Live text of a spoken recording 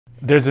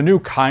There's a new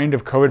kind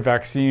of COVID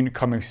vaccine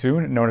coming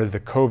soon known as the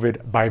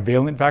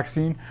COVID-Bivalent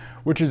Vaccine,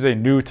 which is a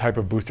new type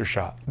of booster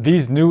shot.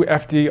 These new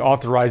FDA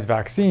authorized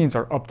vaccines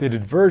are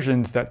updated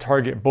versions that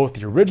target both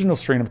the original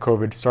strain of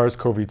COVID,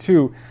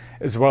 SARS-CoV-2,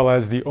 as well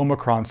as the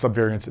Omicron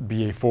subvariants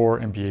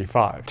BA.4 and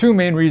BA.5. Two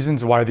main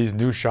reasons why these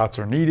new shots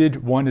are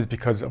needed. One is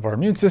because of our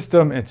immune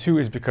system, and two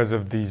is because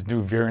of these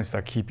new variants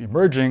that keep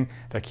emerging,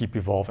 that keep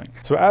evolving.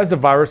 So as the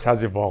virus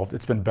has evolved,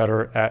 it's been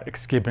better at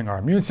escaping our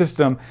immune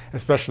system,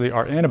 especially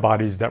our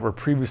antibodies that were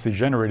previously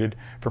generated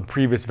from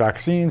previous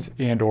vaccines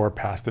and or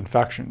past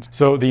infections.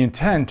 So the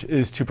intent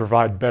is to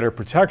provide better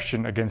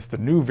protection against the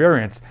new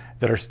variants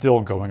that are still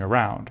going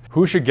around.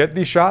 Who should get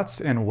these shots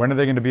and when are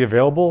they going to be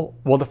available?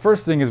 Well, the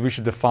first thing is we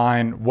should define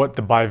what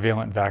the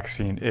bivalent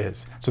vaccine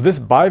is. So this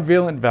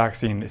bivalent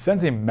vaccine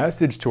sends a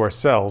message to our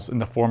cells in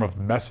the form of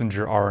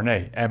messenger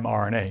RNA,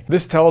 mRNA.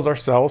 This tells our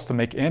cells to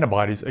make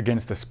antibodies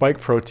against the spike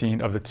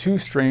protein of the two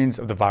strains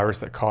of the virus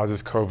that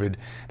causes COVID.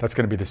 That's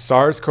going to be the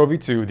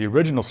SARS-CoV-2, the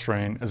original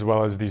strain, as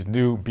well as these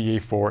new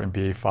BA.4 and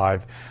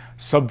BA.5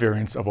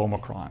 subvariants of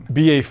Omicron.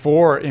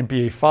 BA.4 and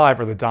BA.5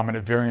 are the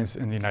dominant variants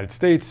in the United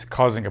States,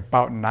 causing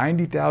about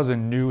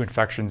 90,000 new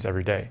infections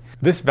every day.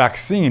 This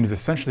vaccine is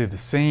essentially the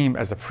same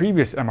as the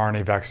previous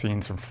mRNA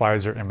vaccines from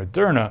Pfizer and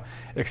Moderna,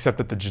 except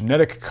that the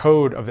genetic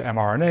code of the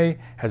mRNA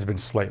has been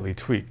slightly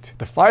tweaked.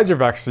 The Pfizer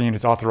vaccine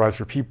is authorized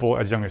for people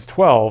as young as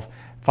 12.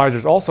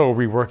 Pfizer's also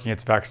reworking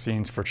its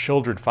vaccines for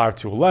children 5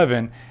 to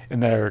 11,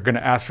 and they're going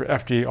to ask for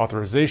FDA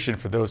authorization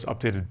for those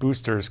updated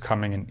boosters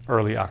coming in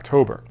early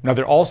October. Now,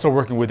 they're also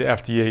working with the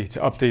FDA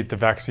to update the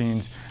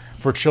vaccines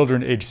for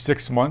children aged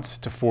 6 months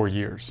to 4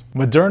 years.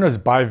 Moderna's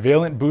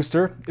bivalent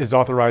booster is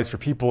authorized for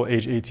people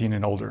age 18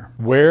 and older.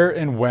 Where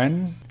and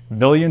when?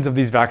 Millions of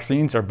these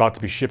vaccines are about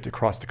to be shipped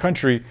across the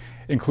country,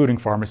 including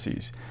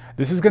pharmacies.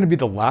 This is going to be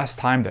the last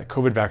time that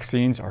COVID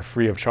vaccines are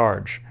free of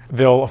charge.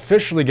 They'll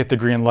officially get the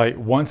green light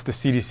once the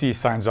CDC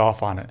signs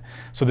off on it.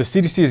 So the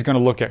CDC is going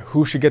to look at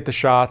who should get the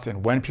shots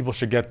and when people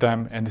should get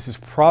them, and this is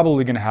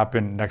probably going to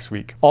happen next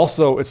week.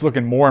 Also, it's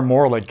looking more and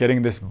more like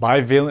getting this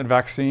bivalent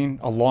vaccine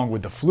along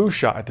with the flu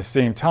shot at the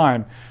same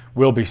time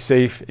will be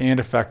safe and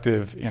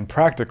effective and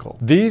practical.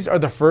 These are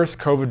the first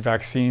COVID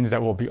vaccines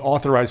that will be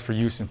authorized for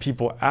use in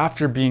people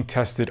after being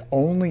tested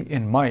only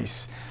in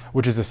mice,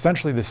 which is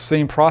essentially the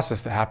same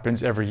process that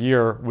happens every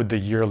year with the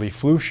yearly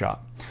flu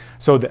shot.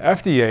 So the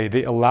FDA,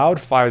 they allowed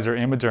Pfizer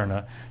and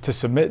Moderna to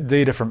submit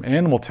data from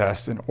animal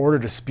tests in order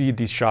to speed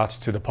these shots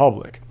to the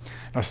public.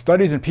 Now,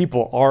 studies in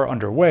people are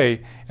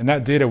underway, and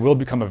that data will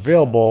become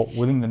available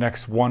within the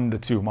next 1 to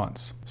 2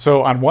 months.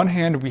 So on one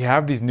hand, we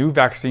have these new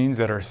vaccines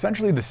that are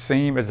essentially the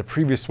same as the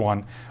previous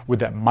one with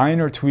that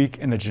minor tweak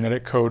in the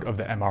genetic code of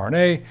the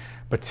mRNA,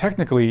 but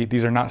technically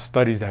these are not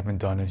studies that have been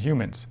done in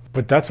humans.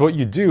 But that's what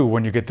you do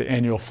when you get the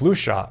annual flu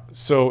shot,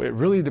 so it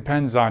really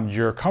depends on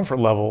your comfort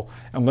level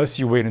unless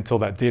you wait until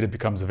that data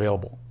becomes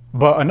available.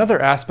 But another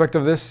aspect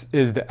of this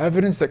is the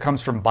evidence that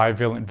comes from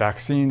bivalent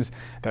vaccines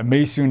that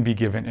may soon be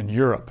given in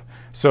Europe.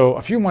 So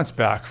a few months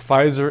back,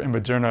 Pfizer and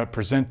Moderna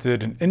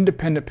presented an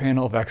independent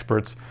panel of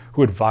experts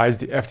who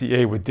advised the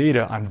FDA with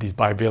data on these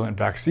bivalent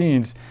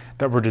vaccines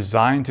that were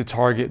designed to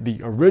target the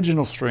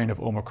original strain of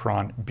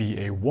Omicron,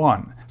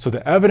 BA.1. So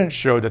the evidence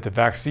showed that the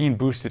vaccine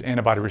boosted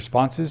antibody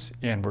responses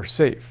and were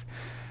safe.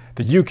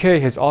 The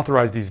UK has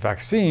authorized these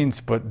vaccines,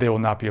 but they will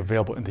not be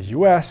available in the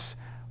US.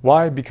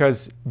 Why?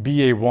 Because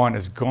BA.1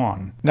 is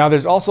gone. Now,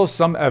 there's also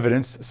some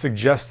evidence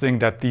suggesting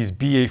that these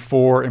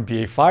BA.4 and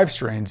BA.5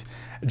 strains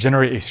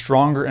generate a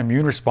stronger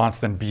immune response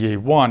than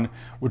BA.1,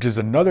 which is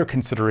another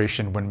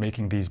consideration when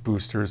making these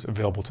boosters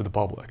available to the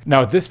public.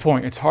 Now, at this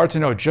point, it's hard to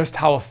know just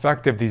how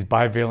effective these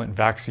bivalent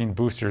vaccine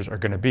boosters are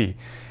going to be.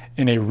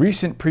 In a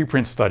recent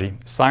preprint study,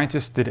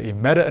 scientists did a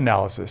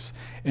meta-analysis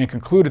and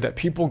concluded that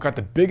people got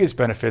the biggest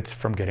benefits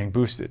from getting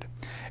boosted.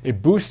 A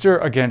booster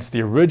against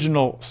the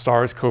original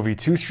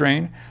SARS-CoV-2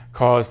 strain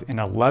caused an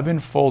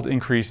 11-fold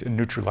increase in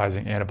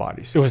neutralizing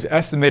antibodies. It was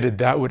estimated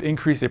that would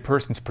increase a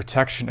person's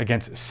protection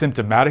against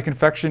symptomatic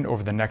infection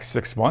over the next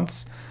 6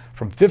 months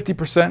from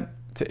 50%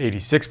 to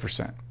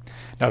 86%.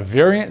 Now,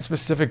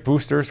 variant-specific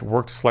boosters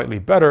worked slightly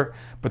better,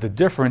 but the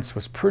difference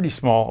was pretty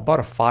small, about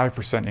a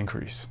 5%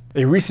 increase.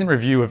 A recent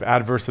review of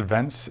adverse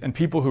events in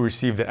people who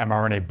received the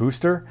mRNA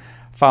booster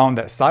found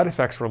that side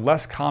effects were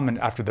less common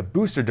after the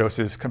booster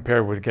doses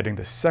compared with getting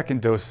the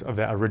second dose of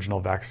that original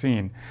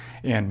vaccine,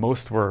 and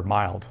most were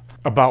mild.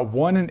 About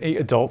 1 in 8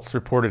 adults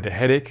reported a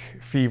headache,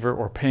 fever,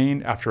 or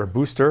pain after a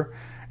booster.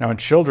 Now, in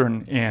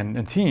children and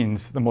in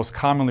teens, the most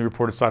commonly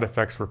reported side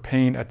effects were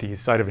pain at the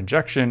site of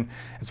injection,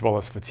 as well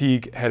as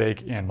fatigue,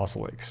 headache, and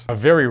muscle aches.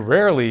 Very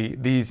rarely,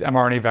 these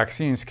mRNA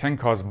vaccines can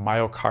cause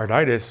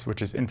myocarditis,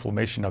 which is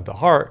inflammation of the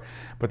heart,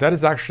 but that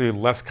is actually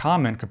less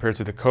common compared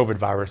to the COVID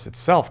virus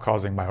itself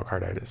causing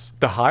myocarditis.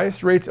 The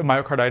highest rates of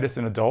myocarditis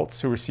in adults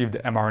who received the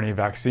mRNA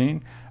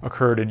vaccine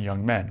occurred in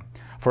young men.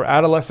 For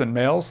adolescent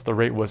males, the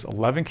rate was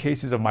 11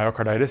 cases of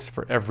myocarditis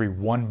for every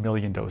 1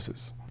 million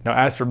doses. Now,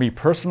 as for me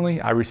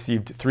personally, I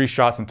received 3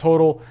 shots in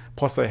total,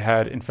 plus I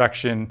had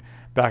infection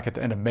back at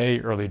the end of May,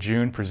 early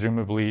June.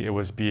 Presumably it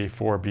was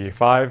BA.4,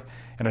 BA.5,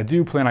 And I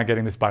do plan on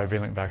getting this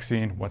bivalent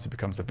vaccine once it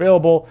becomes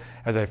available,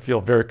 as I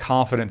feel very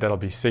confident that it'll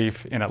be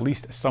safe and at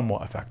least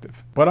somewhat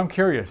effective. But I'm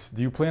curious,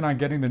 do you plan on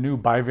getting the new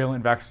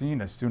bivalent vaccine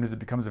as soon as it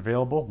becomes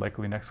available,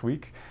 likely next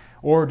week?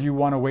 Or do you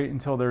want to wait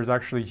until there's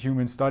actually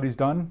human studies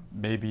done,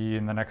 maybe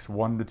in the next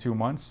 1 to 2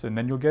 months, and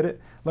then you'll get it?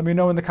 Let me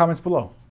know in the comments below.